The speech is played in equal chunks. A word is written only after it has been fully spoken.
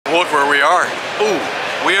we are. Ooh,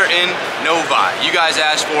 we are in Novi. You guys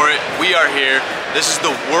asked for it. We are here. This is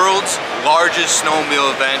the world's largest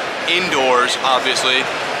snowmobile event, indoors, obviously.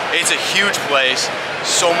 It's a huge place.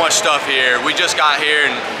 So much stuff here. We just got here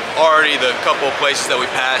and already the couple of places that we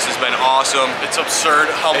passed has been awesome. It's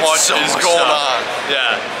absurd how much is going on.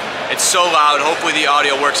 Yeah, it's so loud. Hopefully the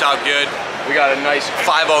audio works out good. We got a nice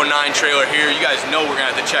 509 trailer here. You guys know we're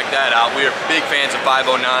gonna have to check that out. We are big fans of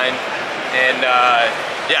 509. And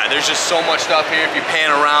yeah, there's just so much stuff here. If you pan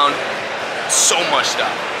around, so much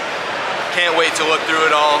stuff. Can't wait to look through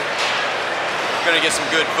it all. Gonna get some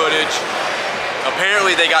good footage.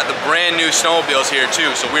 Apparently they got the brand new snowmobiles here too,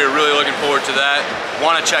 so we are really looking forward to that.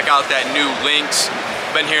 Want to check out that new Lynx.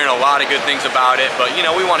 Been hearing a lot of good things about it, but you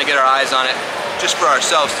know, we want to get our eyes on it just for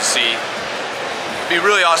ourselves to see. It'd be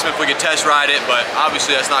really awesome if we could test ride it, but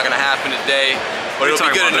obviously that's not going to happen today. But it'll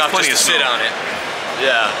be good enough just to sit on it.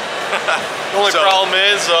 Yeah. The only problem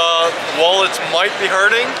is wallets might be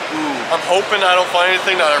hurting. Ooh. I'm hoping I don't find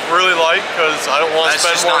anything that I really like because I don't want to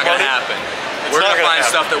spend more money. That's just not going to happen. We're going to find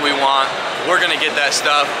stuff that we want. We're going to get that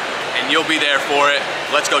stuff and you'll be there for it.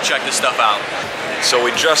 Let's go check this stuff out. So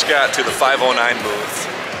we just got to the 509 booth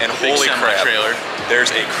and holy crap, trailer. There's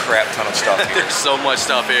a crap ton of stuff here. There's so much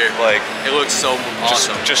stuff here. Like, it looks so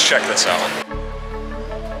awesome. Just check this out.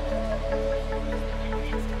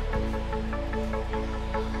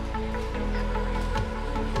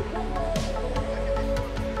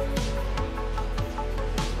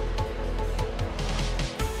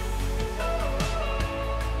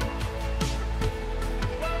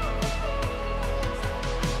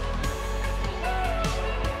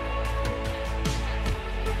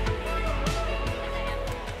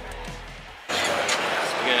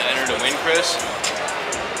 Chris?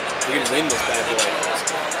 We're gonna win this bad boy.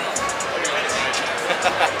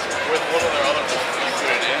 With one of their other ones, you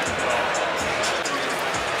put it in.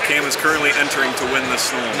 Cam is currently entering to win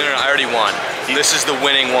this snow. No, I already won. This is the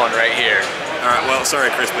winning one right here. Alright, well,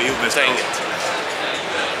 sorry Chris, but you missed out. Dang it.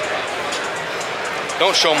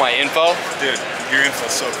 Don't show my info. Dude, your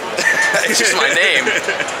info's so cool. It's just my name.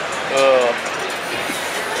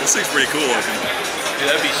 This thing's pretty cool looking. Dude,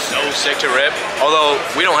 that'd be so sick to rip. Although,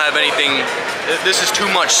 we don't have anything, this is too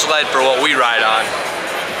much sled for what we ride on.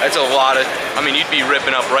 That's a lot of, I mean, you'd be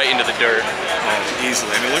ripping up right into the dirt. Oh, easily.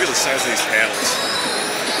 I mean, look at the size of these paddles.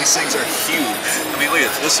 These things are huge. I mean, look at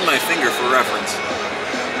this. This is my finger for reference.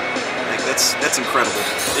 Like, that's incredible.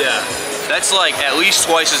 Yeah, that's like at least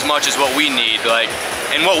twice as much as what we need. Like,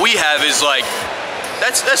 and what we have is like,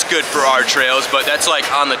 that's good for our trails, but that's like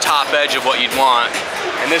on the top edge of what you'd want.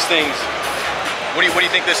 And this thing's, what do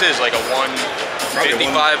you think this is? Like a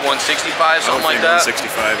 155, 165, something like that?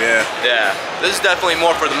 165, yeah. Yeah, this is definitely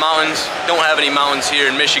more for the mountains. Don't have any mountains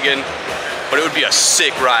here in Michigan, but it would be a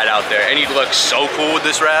sick ride out there. And you'd look so cool with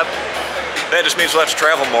this wrap. That just means we'll have to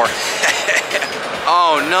travel more.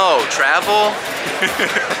 Oh no, travel?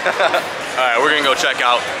 All right, we're gonna go check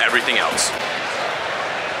out everything else.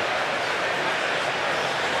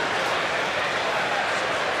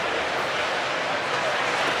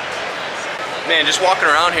 Man, just walking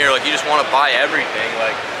around here, like you just want to buy everything.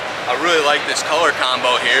 Like, I really like this color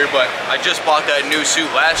combo here, but I just bought that new suit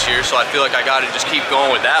last year, so I feel like I got to just keep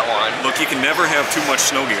going with that one. Look, you can never have too much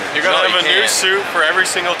snow gear. You're gonna have a new suit for every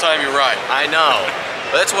single time you ride. I know,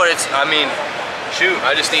 but that's what it's. I mean, shoot,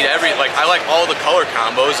 I just need like I like all the color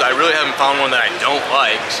combos. I really haven't found one that I don't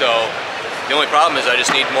like. So the only problem is I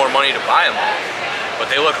just need more money to buy them all. But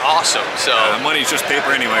they look awesome, so. The money's just paper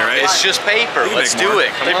anyway, right? It's just paper, let's do it.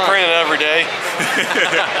 They print it every day.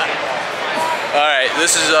 All right,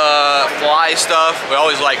 this is fly stuff. We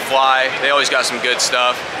always like fly. They always got some good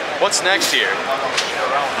stuff. What's next here?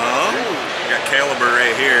 Oh, we got caliber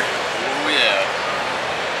right here. Oh yeah.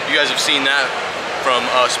 You guys have seen that from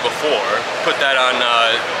us before. Put that on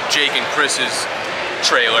Jake and Chris's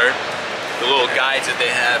trailer. The little guides that they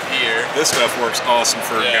have here. This stuff works awesome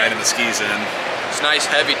for guiding the skis in. It's nice,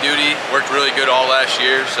 heavy duty. Worked really good all last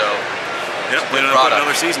year, so. Yep, we're gonna put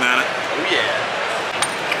another season on it. Oh yeah.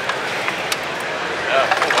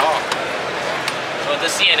 So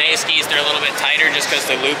the CNA skis, they're a little bit tighter just because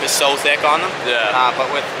the loop is so thick on them. Yeah.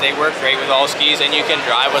 But they work great with all skis, and you can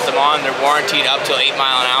drive with them on. They're warranted up to 8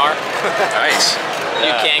 miles an hour. Nice.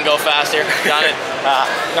 You can go faster. Done it.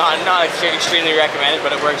 Not extremely recommended,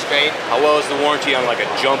 but it works great. How well is the warranty on like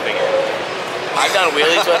a jumping it? I've done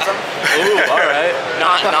wheelies with them. Ooh, all right.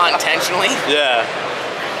 Not intentionally. Yeah.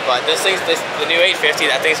 But the new 850,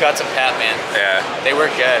 that thing's got some pep, man. Yeah. They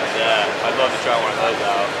work good. Yeah. I'd love to try one of those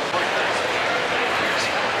out.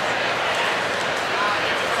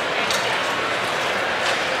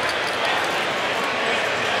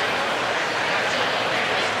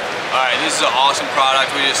 All Alright, this is an awesome product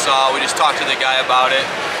we just saw. We just talked to the guy about it.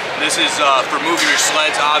 This is for moving your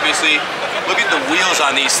sleds, obviously. Look at the wheels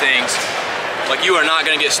on these things. Like, you are not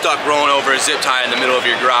gonna get stuck rolling over a zip tie in the middle of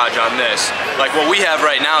your garage on this. Like, what we have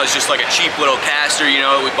right now is just like a cheap little caster, you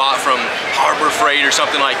know, that we bought from Harbor Freight or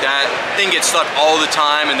something like that. Thing gets stuck all the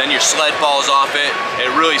time, and then your sled falls off it. It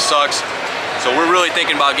really sucks. So we're really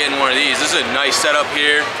thinking about getting one of these. This is a nice setup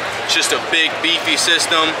here. It's just a big, beefy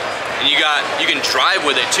system. And you can drive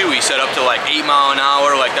with it too. He set up to like 8 miles an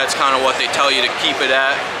hour. Like, that's kind of what they tell you to keep it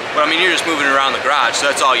at. But I mean, you're just moving around the garage, so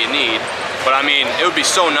that's all you need. But I mean, it would be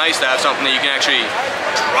so nice to have something that you can actually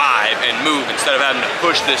drive and move instead of having to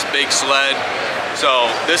push this big sled. So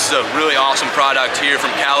this is a really awesome product here from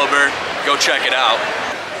Caliber. Go check it out.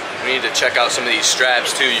 We need to check out some of these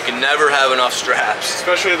straps too. You can never have enough straps.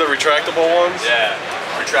 Especially the retractable ones. Yeah,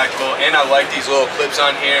 retractable. And I like these little clips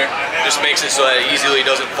on here. Just makes it so that it easily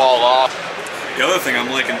doesn't fall off. The other thing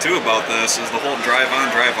I'm liking too about this is the whole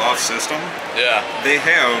drive-on, drive-off system. Yeah. They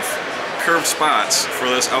have curved spots for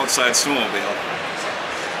this outside snowmobile.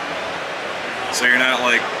 So you're not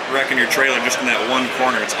like wrecking your trailer just in that one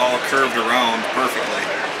corner. It's all curved around perfectly.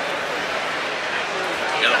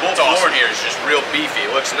 Yeah, the whole board here is just real beefy.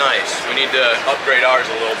 It looks nice. We need to upgrade ours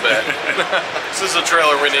a little bit. This is a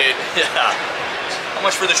trailer we need. Yeah. How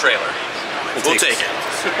much for the trailer? We'll take it.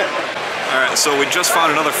 Alright, so we just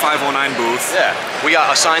found another 509 booth. Yeah. We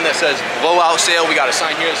got a sign that says blowout sale. We got a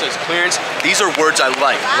sign here that says clearance. These are words I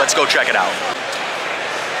like. Let's go check it out.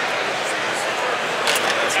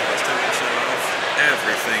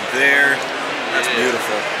 Everything there. That's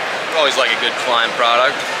beautiful. We always like a good climb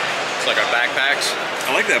product. It's like our backpacks.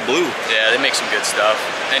 I like that blue. Yeah, they make some good stuff.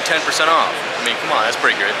 And 10% off. I mean, come on, that's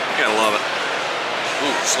pretty good. You gotta love it.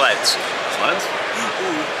 Ooh, sleds. Sleds?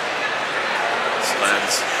 Ooh.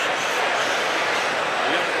 Sleds.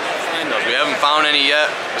 We haven't found any yet,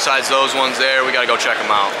 besides those ones there. We gotta go check them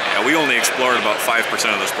out. Yeah, we only explored about 5%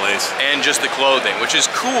 of this place. And just the clothing, which is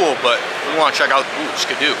cool, but we wanna check out, ooh,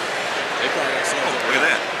 Skidoo. Look at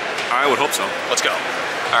that. I would hope so. Let's go.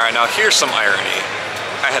 Alright, now here's some irony.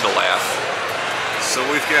 I had to laugh. So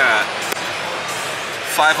we've got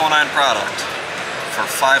 509 product for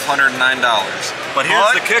 $509. But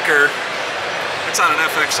here's the kicker. It's on an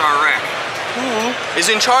FXR rack. Who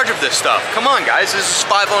is in charge of this stuff? Come on, guys, this is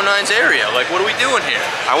 509's area. Like, what are we doing here?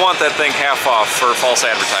 I want that thing half off for false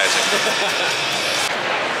advertising.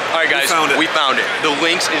 All right, guys, we found it. The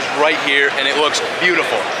Lynx is right here, and it looks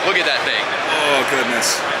beautiful. Look at that thing. Oh,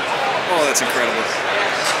 goodness. Oh, that's incredible.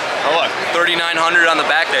 Oh, look, 3,900 on the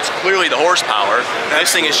back. That's clearly the horsepower.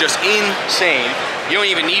 This thing is just insane. You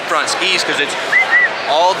don't even need front skis because it's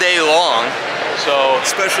all day long. So,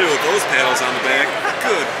 especially with those paddles on the back.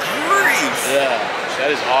 Good grief. Yeah, that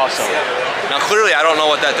is awesome. Now, clearly, I don't know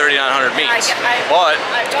what that 3,900 means, but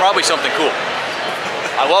it's probably something cool.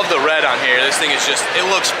 I love the red on here. This thing is just, it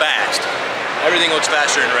looks fast. Everything looks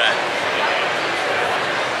faster in red.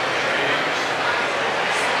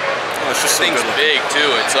 Oh, it's just this thing's big too.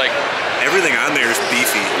 It's like everything on there is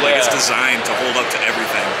beefy. Like it's designed to hold up to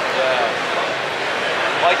everything.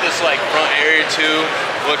 Yeah. I like this like front area too.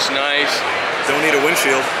 Looks nice. Don't need a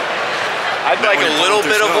windshield. I'd like a little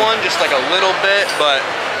bit of one, just like a little bit, but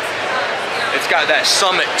it's got that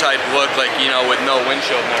Summit type look, like, you know, with no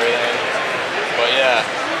windshield and everything. But yeah.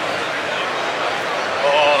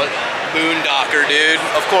 Oh, Boondocker, dude.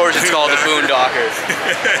 Of course it's called the Boondocker.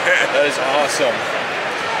 That is awesome.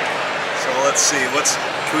 So let's see,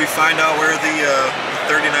 can we find out where the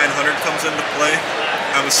 3900 comes into play?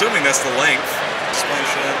 I'm assuming that's the length.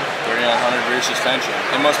 Suspension. 3900 rear suspension.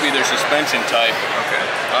 It must be their suspension type. Okay.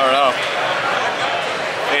 I don't know.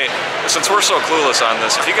 Hey, since we're so clueless on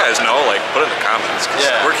this, if you guys know, like, put it in the comments.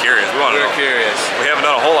 Yeah. We're curious. We want to know. We're curious. We haven't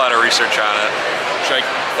done a whole lot of research on it. Should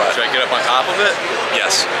I get up on top of it?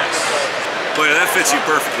 Yes. Boy, that fits you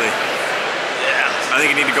perfectly. Yeah. I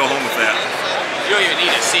think you need to go home with that. You don't even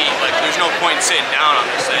need a seat. Like, there's no point in sitting down on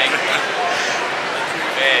this thing.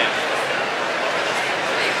 Man.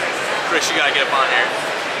 Chris, you gotta get up on here.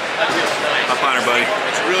 That feels nice. Up on her, buddy.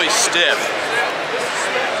 It's really stiff.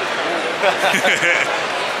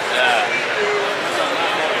 Yeah.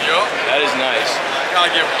 That is nice.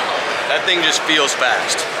 Gotta give That thing just feels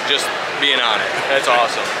fast. Just being on it. That's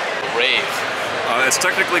awesome. Rave. It's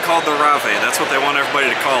technically called the Rave. That's what they want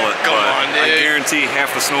everybody to call it. Come on, dude. I guarantee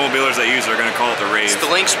half the snowmobilers that use it are going to call it the Rave. It's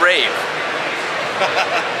the Lynx Rave.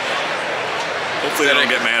 Hopefully they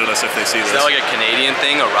don't get mad at us if they see this. Is that like a Canadian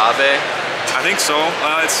thing, a Rave? I think so.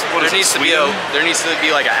 There needs to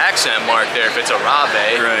be like an accent mark there if it's a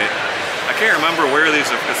Rave. Right. I can't remember where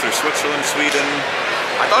these are, if they're Switzerland, Sweden.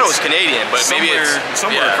 I thought it was Canadian, but maybe it's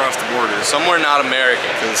somewhere across the border. Somewhere not American.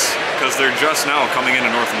 Because they're just now coming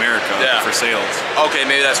into North America for sales. Okay,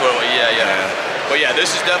 maybe that's what it was. Yeah. But yeah,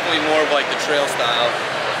 this is definitely more of like the trail style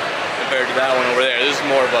compared to that one over there. This is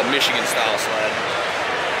more of a Michigan style sled.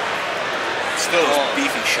 Still those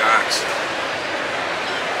beefy shocks.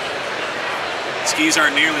 Skis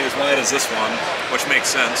aren't nearly as wide as this one, which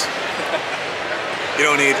makes sense. You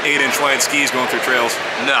don't need 8-inch wide skis going through trails.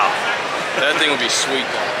 No. That thing would be sweet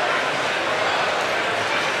though.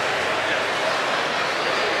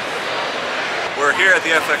 We're here at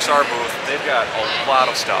the FXR booth. They've got a lot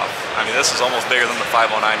of stuff. I mean, this is almost bigger than the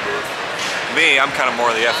 509 booth. Me, I'm kind of more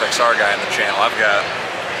the FXR guy in the channel. I've got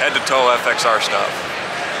head-to-toe FXR stuff.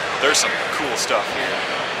 There's some cool stuff here.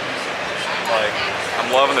 Like, I'm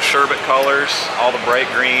loving the sherbet colors, all the bright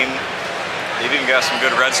green. They've even got some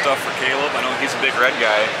good red stuff for Caleb. I know he's a big red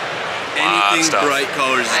guy. Anything bright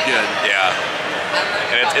colors is good. Yeah.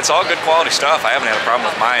 And it's all good quality stuff. I haven't had a problem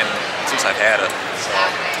with mine since I've had it. So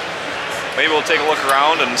maybe we'll take a look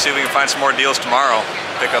around and see if we can find some more deals tomorrow.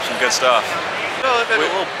 Pick up some good stuff. Oh, I've got a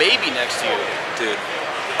little baby next to you. Dude.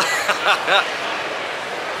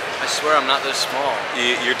 I swear I'm not this small.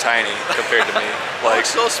 You're tiny compared to me. Like,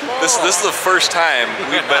 so small. This is the first time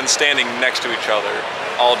we've been standing next to each other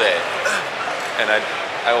all day. And I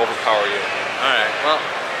overpower you. Alright, well.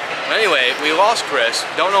 Anyway, we lost Chris.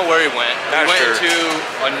 Don't know where he went. Not we went sure. to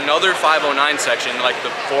another 509 section, like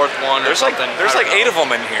the fourth one or something. There's like 8 of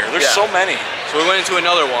them in here. There's so many. So we went into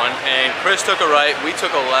another one, and Chris took a right, we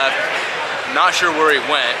took a left. Not sure where he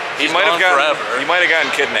went. He might have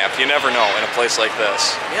gotten kidnapped. You never know in a place like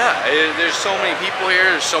this. Yeah, there's so many people here.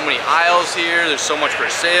 There's so many aisles here. There's so much for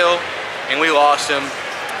sale, and we lost him.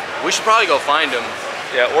 We should probably go find him.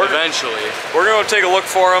 Yeah, eventually. We're gonna take a look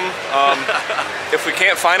for him. If we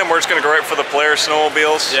can't find him, we're just gonna go right for the Polaris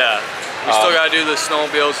snowmobiles. Yeah, we still gotta do the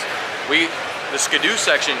snowmobiles. The Skidoo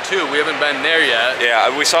section too. We haven't been there yet.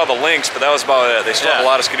 Yeah, we saw the links, but that was about it. They still have a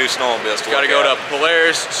lot of Skidoo snowmobiles to gotta go to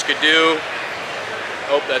Polaris, Skidoo.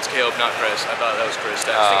 Oh, that's Caleb, not Chris. I thought that was Chris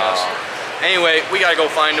texting us. Anyway, we gotta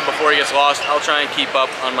go find him before he gets lost. I'll try and keep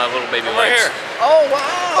up on my little baby legs. Right here. Oh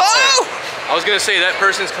wow! Oh! I was gonna say that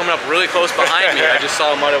person's coming up really close behind me. I just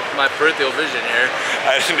saw him out of my peripheral vision here.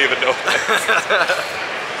 I didn't even know that.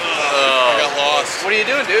 I got lost. What are you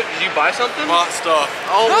doing, dude? Did you buy something? Bought stuff.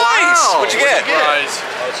 Oh, nice! Wow. What'd you get? Surprise.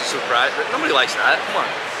 Oh, it's a surprise. Nobody likes that. Come on.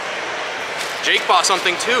 Jake bought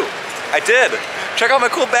something too. I did. Check out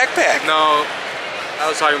my cool backpack. No,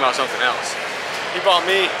 I was talking about something else. He bought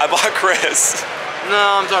me. I bought Chris.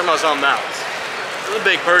 No, I'm talking about something else. It was a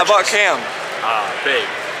big purchase. I bought Cam. Big.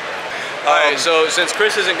 Alright, so since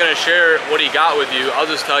Chris isn't going to share what he got with you, I'll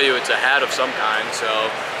just tell you it's a hat of some kind, so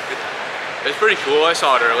it's pretty cool. I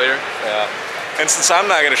saw it earlier. Yeah. And since I'm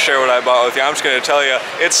not going to share what I bought with you, I'm just going to tell you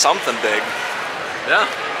it's something big. Yeah.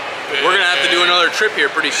 We're going to have to do another trip here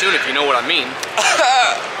pretty soon, if you know what I mean.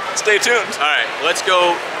 Stay tuned. Alright, let's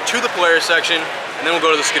go to the Polaris section, and then we'll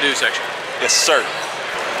go to the Skidoo section. Yes, sir.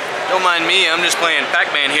 Don't mind me, I'm just playing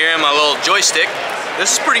Pac-Man here on my little joystick.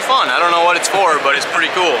 This is pretty fun. I don't know what it's for, but it's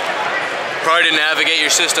pretty cool. Probably to navigate your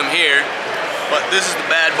system here, but this is the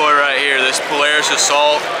bad boy right here, this Polaris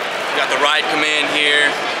Assault. You got the ride command here.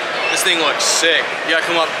 This thing looks sick. You gotta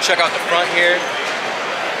come up, check out the front here.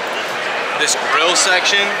 This grill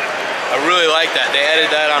section, I really like that. They added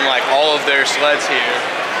that on like all of their sleds here.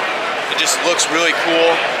 It just looks really cool.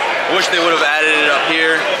 I wish they would have added it up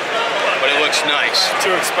here, but it looks nice.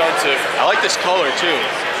 Too expensive. I like this color too.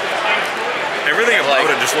 Everything about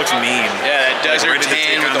it just looks mean. Yeah, that desert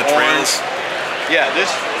tan with the horns. Yeah,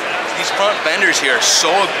 these front fenders here are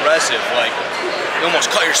so aggressive. Like, you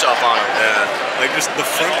almost cut yourself on them. Yeah, like just the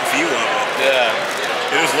front view of it. Yeah.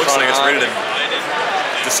 It just looks like it's ready to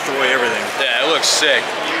destroy everything. Yeah, it looks sick.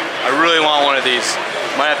 I really want one of these.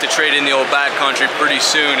 Might have to trade in the old backcountry pretty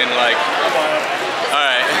soon and like, all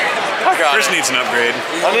right. Chris needs an upgrade.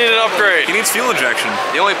 I need an upgrade. He needs fuel injection.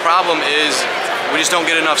 The only problem is we just don't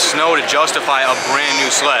get enough snow to justify a brand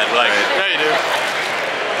new sled. Like, Yeah, you do.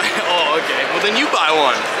 oh, okay. Well, then you buy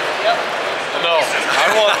one. No,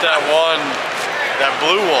 I want that one, that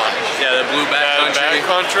blue one. Yeah, the blue backcountry.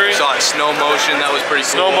 Backcountry. Saw it Snow Motion. That was pretty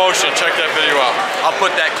cool. Snow Motion. Check that video out. I'll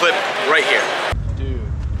put that clip right here. Dude,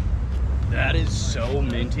 that is so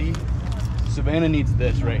minty. Savannah needs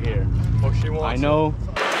this right here. Oh, she wants I know.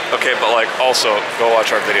 Okay, but like also go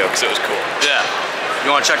watch our video because it was cool. Yeah. You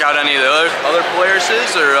want to check out any of the other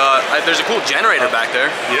Polarises, or there's a cool generator back there.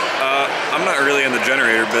 Yeah, I'm not really in the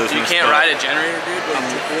generator business. You can't ride a generator, dude.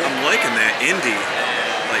 I'm liking that Indy.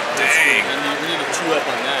 Like, dang. We need to chew up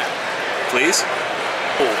on that. Please?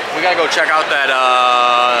 We gotta go check out that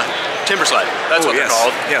timber sled. That's what they're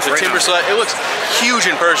called. Yes, the timber sled. It looks huge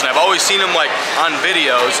in person. I've always seen them like on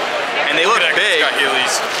videos, and they look big. Got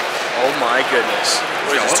Heelys. Oh my goodness.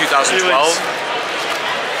 What is this, 2012?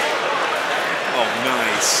 Oh,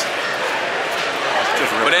 nice.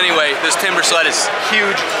 But anyway, this timber sled is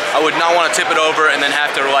huge. I would not want to tip it over and then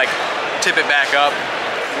have to like tip it back up.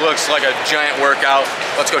 Looks like a giant workout.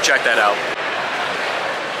 Let's go check that out.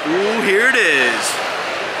 Ooh, here it is.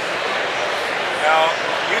 Now,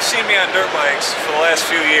 you've seen me on dirt bikes for the last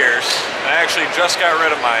few years, and I actually just got rid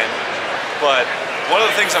of mine. But one of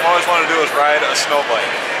the things I've always wanted to do is ride a snow bike.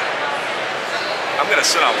 I'm gonna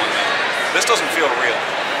sit on one now. This doesn't feel real.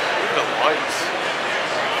 Look at the lights.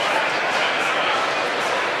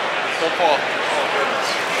 Don't fall. Oh goodness.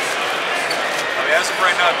 I mean, as of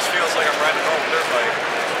right now, it just feels like I'm riding a normal dirt bike.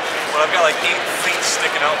 But I've got like 8 feet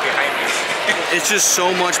sticking out behind me. It's just so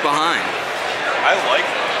much behind. I like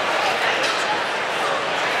it.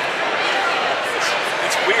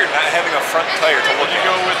 It's weird not having a front tire to look Would you at.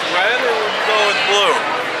 go with red or would you go with blue?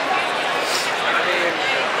 I mean,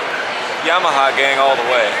 Yamaha gang all the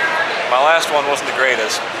way. My last one wasn't the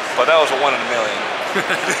greatest, but that was a 1 in a million.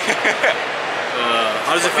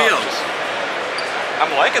 How does it feel?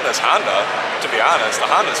 I'm liking this Honda, to be honest. The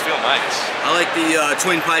Hondas feel nice. I like the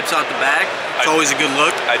twin pipes out the back. It's always a good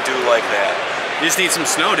look. I do like that. You just need some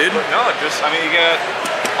snow, dude. No, I mean, you got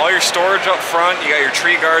all your storage up front. You got your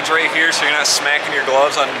tree guards right here, so you're not smacking your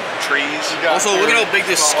gloves on trees. Also, look at how big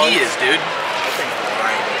this ski is, dude.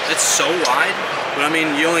 It's so wide. But I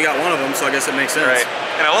mean, you only got one of them, so I guess it makes sense. Right.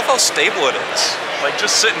 And I love how stable it is. Like,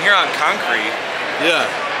 just sitting here on concrete. Yeah.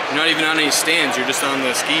 You're not even on any stands. You're just on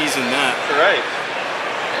the skis and that. Right.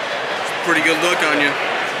 Pretty good look on you.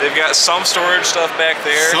 They've got some storage stuff back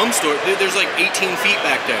there. Some storage. There's like 18 feet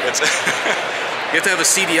back there. It's You have to have a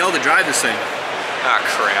CDL to drive this thing. Ah,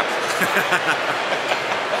 crap.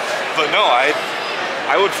 But no, I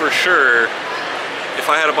would for sure, if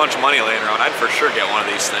I had a bunch of money laying around, I'd for sure get one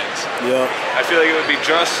of these things. Yeah. I feel like it would be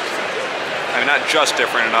just, I mean, not just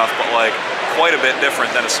different enough, but like quite a bit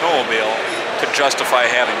different than a snowmobile to justify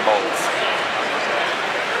having both.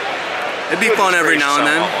 It'd be fun every now and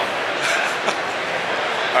then.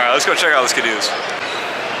 All right, let's go check out the skidoos.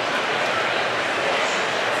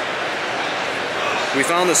 We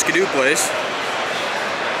found the skidoo place.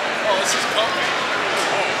 Oh, this is comfy.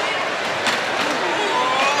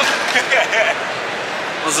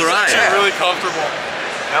 How's the ride? It's really comfortable.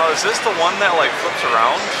 Now, is this the one that like flips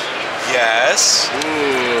around? Yes.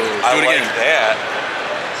 Ooh. I Do it like again. that.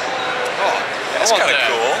 Oh, that's kind of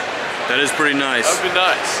cool. That is pretty nice. That'd be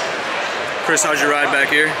nice. Chris, how's your ride back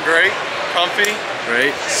here? Great, comfy.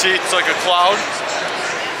 Great. Seats like a cloud.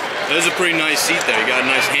 That is a pretty nice seat there. You got a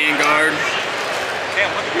nice hand guard. Damn,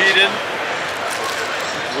 look at this. Heated.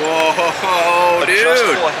 Whoa, dude.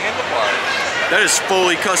 Adjustable handlebars. That is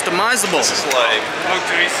fully customizable. This is like, Look,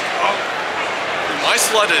 Denise. Oh. My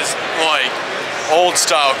sled is like old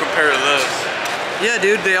style compared to this. Yeah,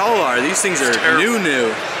 dude, they all are. These things are new.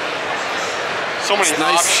 So many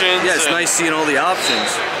Nice. options. Yeah, it's nice seeing all the options.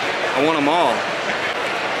 I want them all.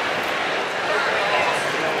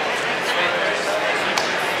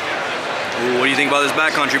 Ooh, what do you think about this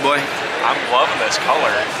backcountry, boy? I'm loving this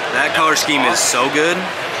color. That color scheme is so good.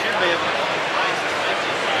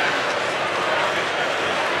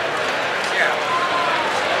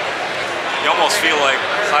 You almost feel like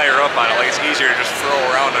higher up on it, like it's easier to just throw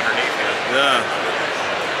around underneath you. Yeah.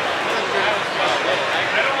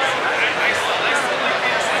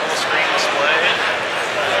 Full screen display.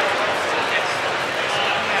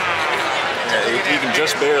 Yeah, you can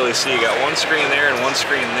just barely see. You got one screen there and one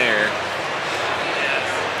screen there.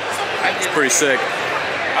 It's pretty sick.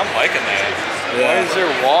 I'm liking that. Why is there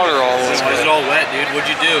water all over? Why is it all wet, dude? What'd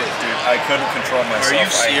you do? Dude, I couldn't control myself.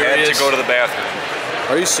 Are you I had to serious? go to the bathroom.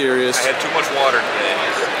 Are you serious? I had too much water today.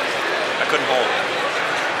 I couldn't hold it.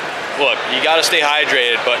 Look, you gotta stay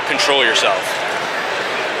hydrated, but control yourself.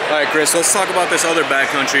 All right, Chris, let's talk about this other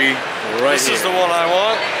backcountry right This here. is the one I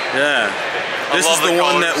want. Yeah. This is love the the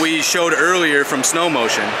one colors. that we showed earlier from Snow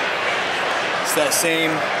Motion. It's that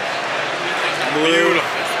same blue.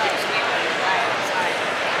 Beautiful.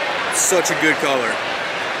 Such a good color.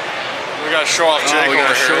 We got to show off Jake Oh, we got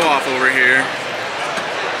a over show here. off over here.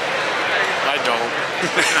 I don't.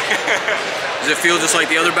 Does it feel just like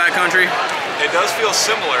the other backcountry? It does feel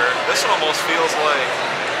similar. This one almost feels like,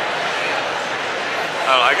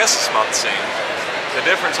 I don't know, I guess it's about the same. The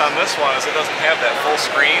difference on this one is it doesn't have that full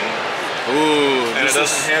screen. Ooh, And it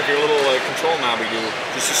doesn't have your little control knob you do.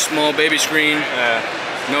 just a small baby screen, Yeah.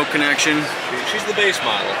 no connection. She's the base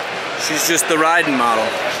model. She's just the riding model.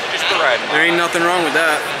 Just the riding There ain't nothing wrong with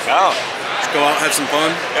that. No. Just go out, have some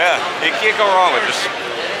fun. Yeah, you can't go wrong with just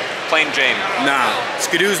plain Jane. Nah,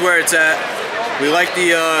 Skidoo's where it's at. We like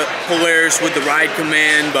the Polaris with the ride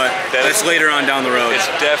command, but that's later on down the road. It's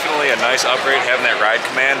definitely a nice upgrade having that ride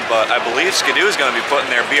command, but I believe Skidoo is going to be putting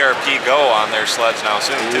their BRP Go on their sleds now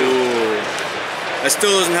soon too. Ooh. That still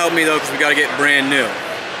doesn't help me though, because we got to get brand new.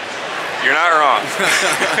 You're not wrong.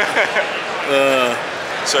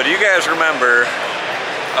 So do you guys remember,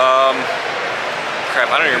 crap,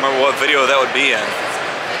 I don't even remember what video that would be in,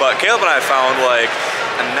 but Caleb and I found like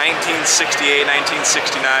a 1968,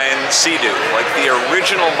 1969 Sea-Doo, like the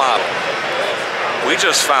original model. We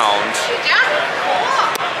just found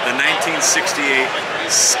the 1968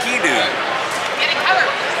 Ski-Doo.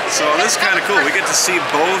 So this is kind of cool. We get to see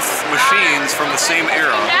both machines from the same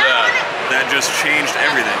era. Yeah. That just changed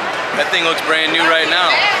everything. That thing looks brand new right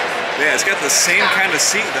now. Yeah, it's got the same kind of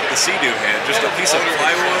seat that the Sea-Doo had, just a piece of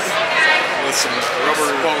plywood with some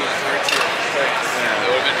rubber. It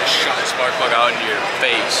would have been just shot a spark plug out into your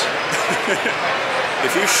face.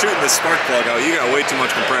 If you're shooting the spark plug out, you got way too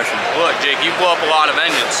much compression. Look, Jake, you blow up a lot of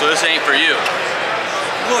engines, so this ain't for you.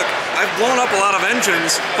 Look, I've blown up a lot of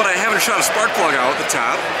engines, but I haven't shot a spark plug out at the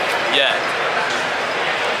top. Yet.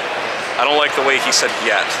 I don't like the way he said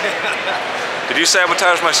yet. Did you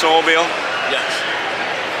sabotage my snowmobile? Yes.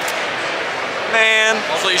 Man.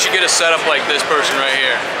 Also, you should get a setup like this person right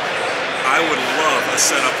here. I would love a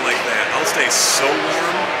setup like that. I'll stay so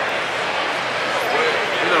warm.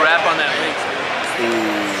 Do the wrap on that link.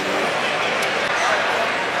 Ooh.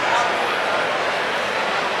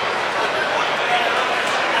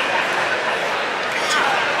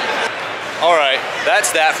 All right,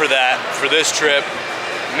 that's that for this trip.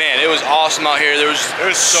 Man, it was awesome out here. There was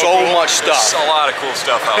so cool. much stuff. There's a lot of cool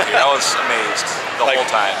stuff out here. I was amazed the whole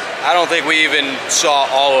time. I don't think we even saw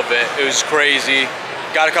all of it. It was crazy.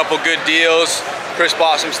 Got a couple good deals. Chris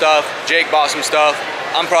bought some stuff. Jake bought some stuff.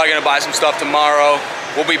 I'm probably gonna buy some stuff tomorrow.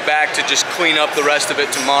 We'll be back to just clean up the rest of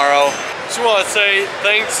it tomorrow. Just want to say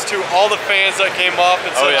thanks to all the fans that came up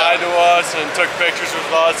and said hi to us and took pictures with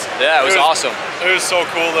us. Yeah, it was awesome. It was so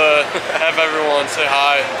cool to have everyone say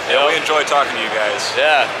hi. Yeah, we enjoy talking to you guys.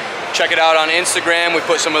 Yeah, check it out on Instagram. We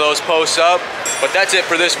put some of those posts up. But that's it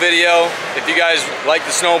for this video. If you guys like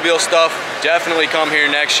the snowmobile stuff, definitely come here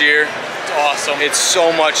next year. It's awesome. It's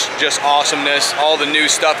so much just awesomeness. All the new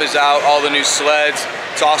stuff is out, all the new sleds.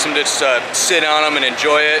 It's awesome to just sit on them and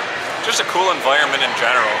enjoy it. Just a cool environment in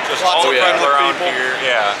general. Just lots all of the people around people here.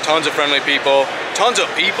 Yeah. Tons of friendly people. Tons of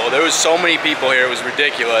people. There was so many people here. It was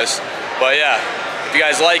ridiculous. But yeah, if you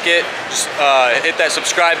guys like it, just hit that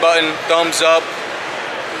subscribe button, thumbs up.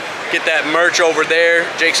 Get that merch over there.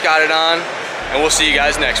 Jake's got it on. And we'll see you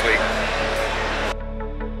guys next week.